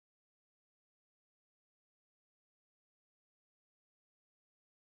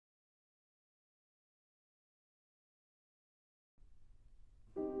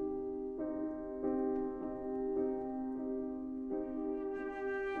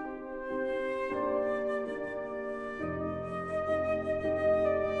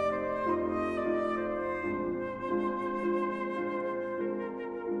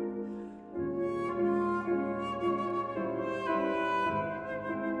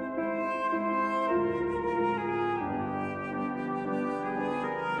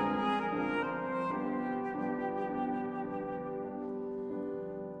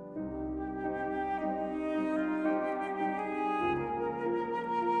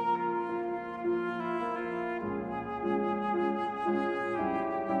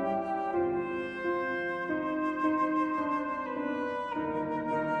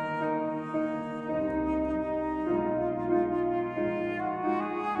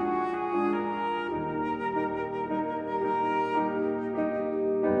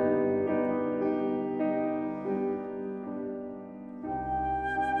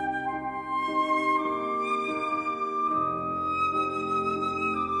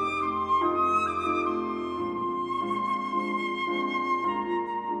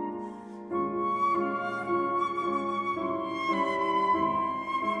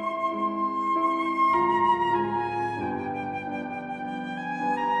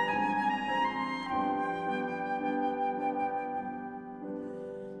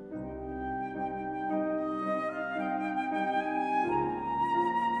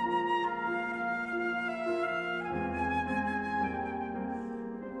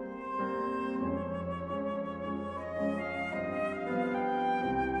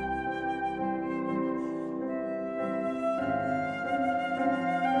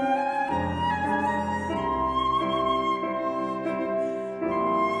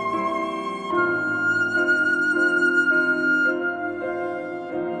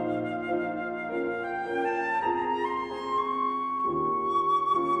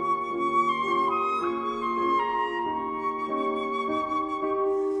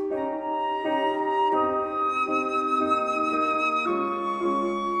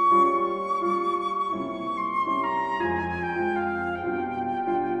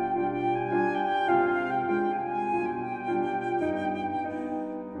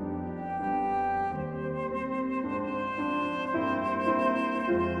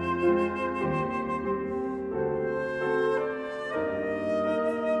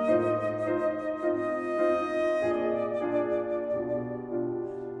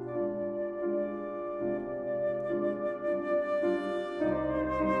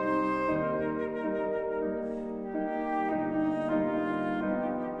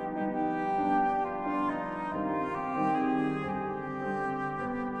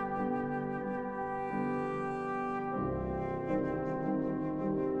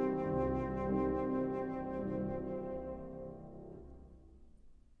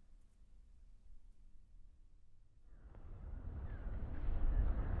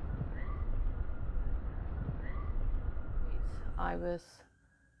I was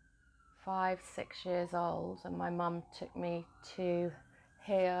 5, 6 years old, and my mum took me to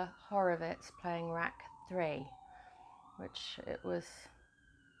hear Horowitz playing Rack 3, which it was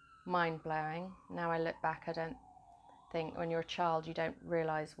mind-blowing. Now I look back, I don't think, when you're a child, you don't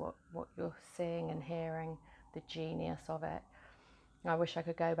realise what you're seeing and hearing, the genius of it. I wish I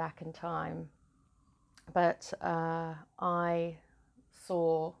could go back in time. But I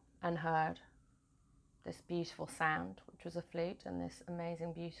saw and heard this beautiful sound, which was a flute, and this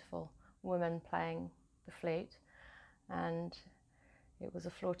amazing, beautiful woman playing the flute. And it was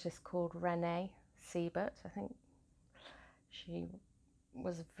a flautist called Renee Siebert. I think she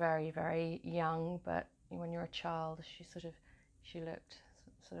was very, very young, but when you're a child, she looked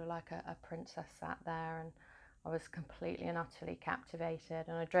sort of like a princess sat there, and I was completely and utterly captivated,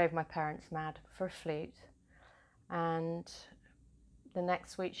 and I drove my parents mad for a flute. And the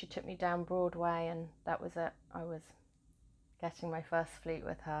next week she took me down Broadway, and that was it. I was getting my first flute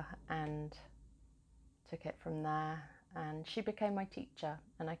with her and took it from there, and she became my teacher,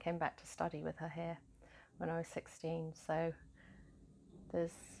 and I came back to study with her here when I was 16. So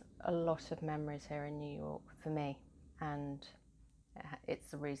there's a lot of memories here in New York for me, and it's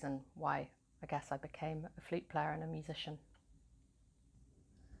the reason why I guess I became a flute player and a musician.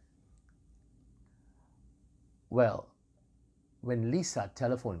 Well, when Lisa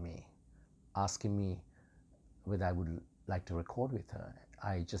telephoned me asking me whether I would like to record with her,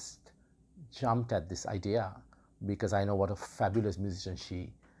 I just jumped at this idea because I know what a fabulous musician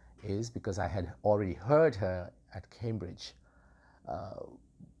she is, because I had already heard her at Cambridge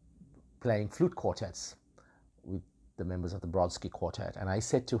playing flute quartets with the members of the Brodsky Quartet. And I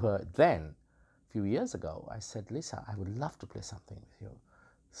said to her then, a few years ago, I said, Lisa, I would love to play something with you.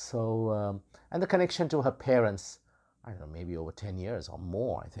 So, and the connection to her parents, I don't know, maybe over 10 years or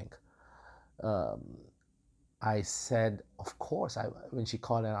more, I think. I said, of course, when she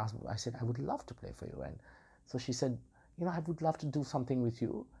called and asked me, I said, I would love to play for you. And so she said, you know, I would love to do something with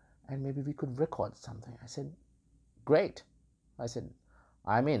you, and maybe we could record something. I said, great. I said,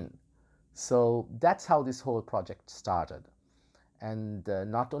 I'm in. So that's how this whole project started. And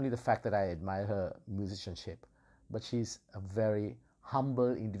not only the fact that I admire her musicianship, but she's a very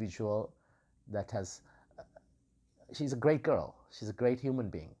humble individual that has, she's a great girl. She's a great human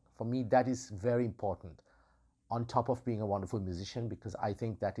being. For me, that is very important, on top of being a wonderful musician, because I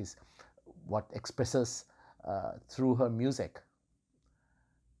think that is what expresses through her music,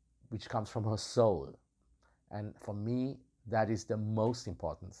 which comes from her soul. And for me, that is the most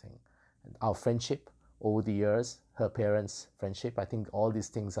important thing. And our friendship over the years, her parents' friendship, I think all these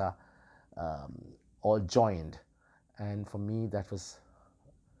things are all joined. And for me, that was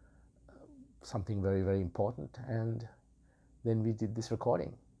something very, very important. And then we did this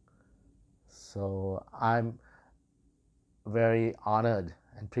recording. So I'm very honored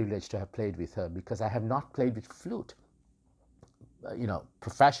and privileged to have played with her, because I have not played with flute, you know,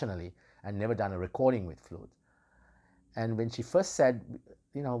 professionally, and never done a recording with flute. And when she first said,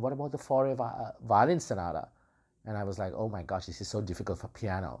 you know, what about the Faure violin sonata? And I was like, oh my gosh, this is so difficult for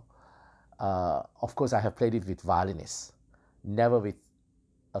piano. Of course, I have played it with violinists, never with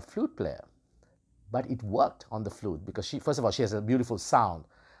a flute player. But it worked on the flute, because she, first of all, she has a beautiful sound.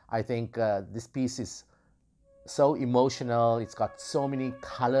 I think this piece is so emotional. It's got so many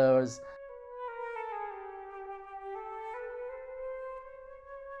colors.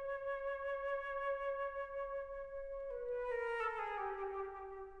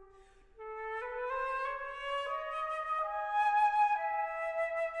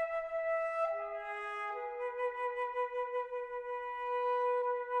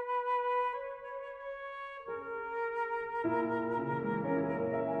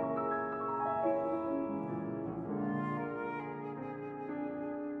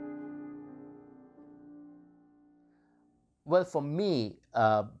 Well, for me,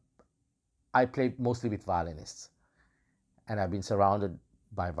 I play mostly with violinists, and I've been surrounded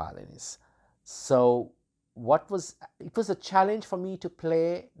by violinists. So it was a challenge for me to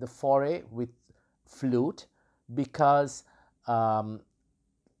play the Faure with flute, because I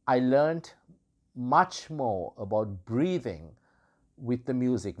learned much more about breathing with the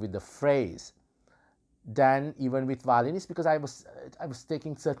music, with the phrase, than even with violinists, because I was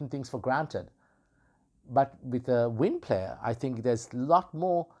taking certain things for granted. But with a wind player, I think there's a lot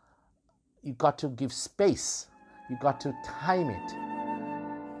more. You've got to give space. You've got to time it.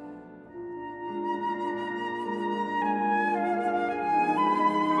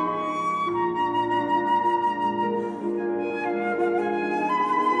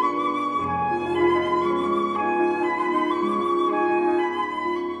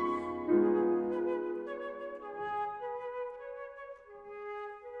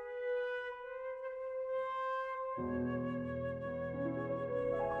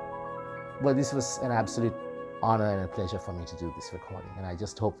 Well, this was an absolute honor and a pleasure for me to do this recording, and I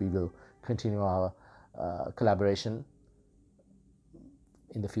just hope we will continue our collaboration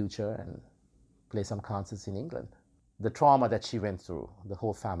in the future and play some concerts in England. The trauma that she went through, the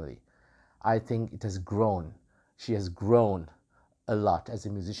whole family, I think it has grown. She has grown a lot as a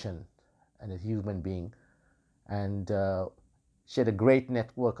musician and a human being, and she had a great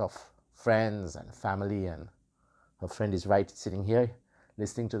network of friends and family, and her friend is right sitting here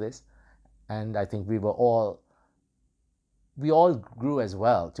listening to this. And I think we all grew as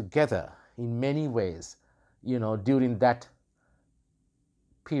well together in many ways, you know, during that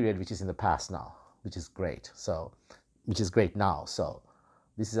period, which is in the past now, which is great. So, which is great now. So,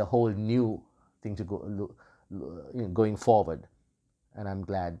 this is a whole new thing to go going forward, and I'm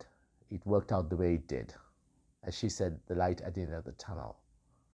glad it worked out the way it did. As she said, the light at the end of the tunnel.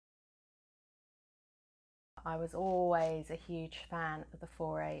 I was always a huge fan of the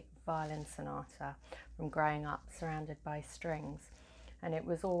Faure violin sonata from growing up surrounded by strings, and it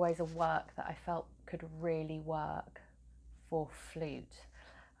was always a work that I felt could really work for flute.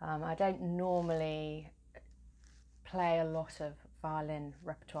 I don't normally play a lot of violin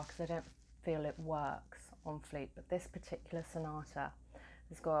repertoire because I don't feel it works on flute, but this particular sonata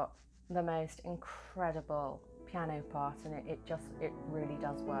has got the most incredible piano part, and it really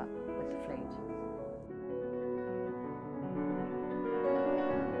does work with the flute.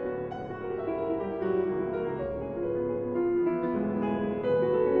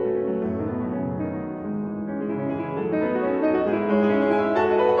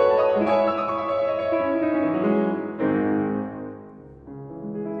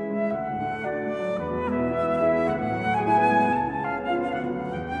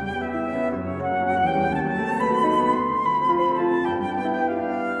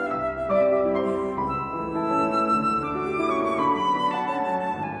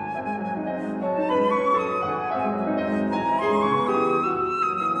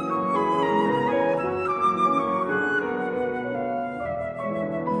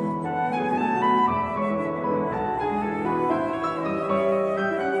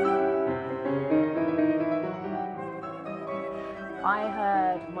 I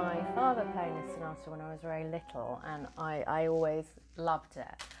heard my father playing this sonata when I was very little, and I always loved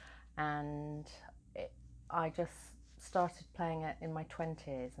it, and I just started playing it in my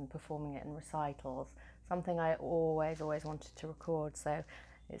 20s and performing it in recitals, something I always wanted to record. So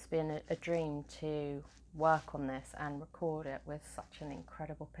it's been a dream to work on this and record it with such an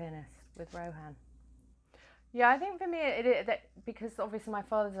incredible pianist, with Rohan. Yeah, I think for me, because obviously my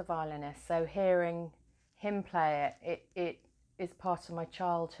father's a violinist, so hearing him play it is part of my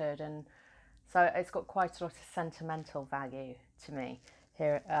childhood, and so it's got quite a lot of sentimental value to me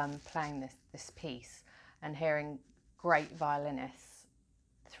here, playing this piece and hearing great violinists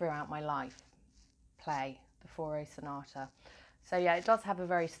throughout my life play the Faure sonata. So yeah, it does have a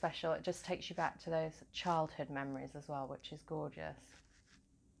very special, it just takes you back to those childhood memories as well, which is gorgeous.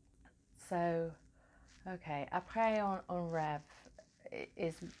 So, okay, Après on Rêve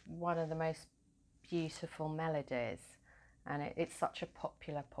is one of the most beautiful melodies, and it's such a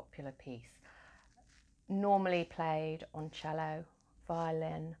popular piece. Normally played on cello,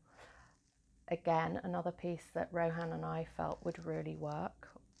 violin. Again, another piece that Rohan and I felt would really work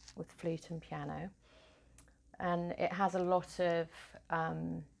with flute and piano. And it has a lot of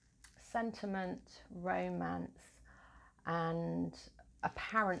sentiment, romance, and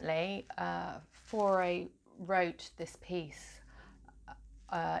apparently Faure wrote this piece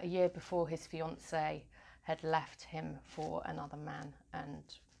a year before his fiancée had left him for another man, and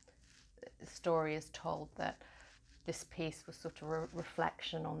the story is told that this piece was sort of a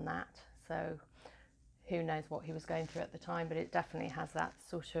reflection on that. So who knows what he was going through at the time, but it definitely has that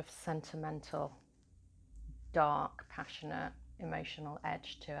sort of sentimental, dark, passionate, emotional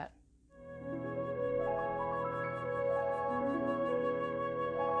edge to it.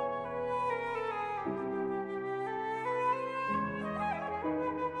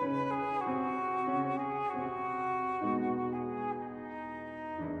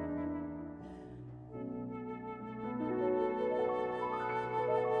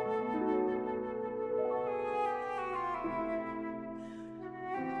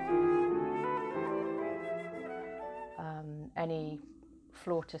 Any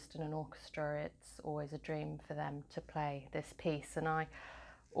flautist in an orchestra, it's always a dream for them to play this piece, and I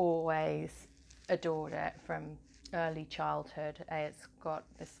always adored it from early childhood. It's got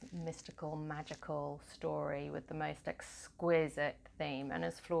this mystical, magical story with the most exquisite theme, and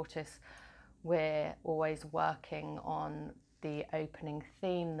as flautists we're always working on the opening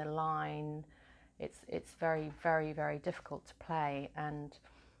theme, the line. It's very difficult to play, and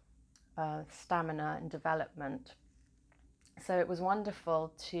stamina and development. So it was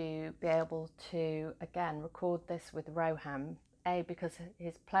wonderful to be able to, again, record this with Rohan, because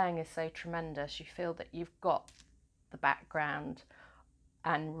his playing is so tremendous. You feel that you've got the background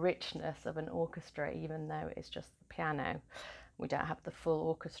and richness of an orchestra, even though it's just the piano. We don't have the full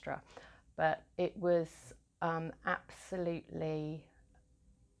orchestra. But it was absolutely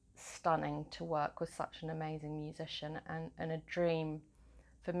stunning to work with such an amazing musician, and a dream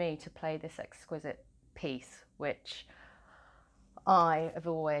for me to play this exquisite piece, which I have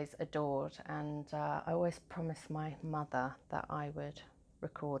always adored. And I always promised my mother that I would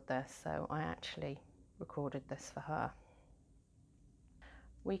record this, so I actually recorded this for her.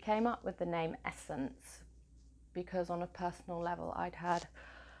 We came up with the name Essence because on a personal level I'd had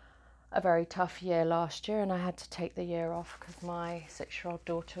a very tough year last year, and I had to take the year off because my 6-year-old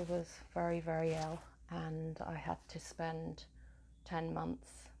daughter was very, very ill, and I had to spend 10 months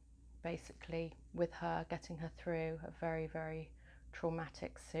basically with her, getting her through a very, very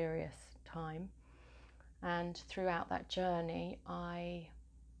traumatic, serious time. And throughout that journey, I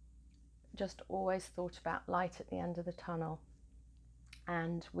just always thought about light at the end of the tunnel.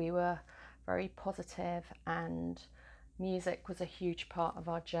 And we were very positive, and music was a huge part of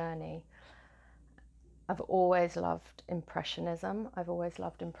our journey. I've always loved Impressionism. I've always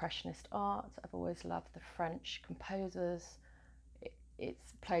loved Impressionist art. I've always loved the French composers. It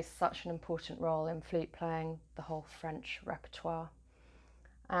plays such an important role in flute playing, the whole French repertoire.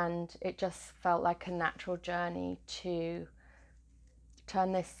 And it just felt like a natural journey to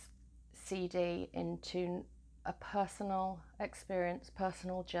turn this CD into a personal experience,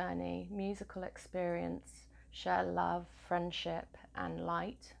 personal journey, musical experience, share love, friendship, and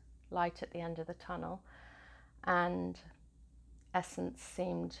light at the end of the tunnel. And Essence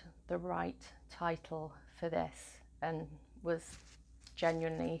seemed the right title for this, and was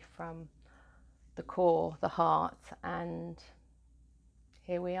genuinely from the core, the heart, and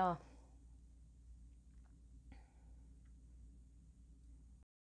here we are.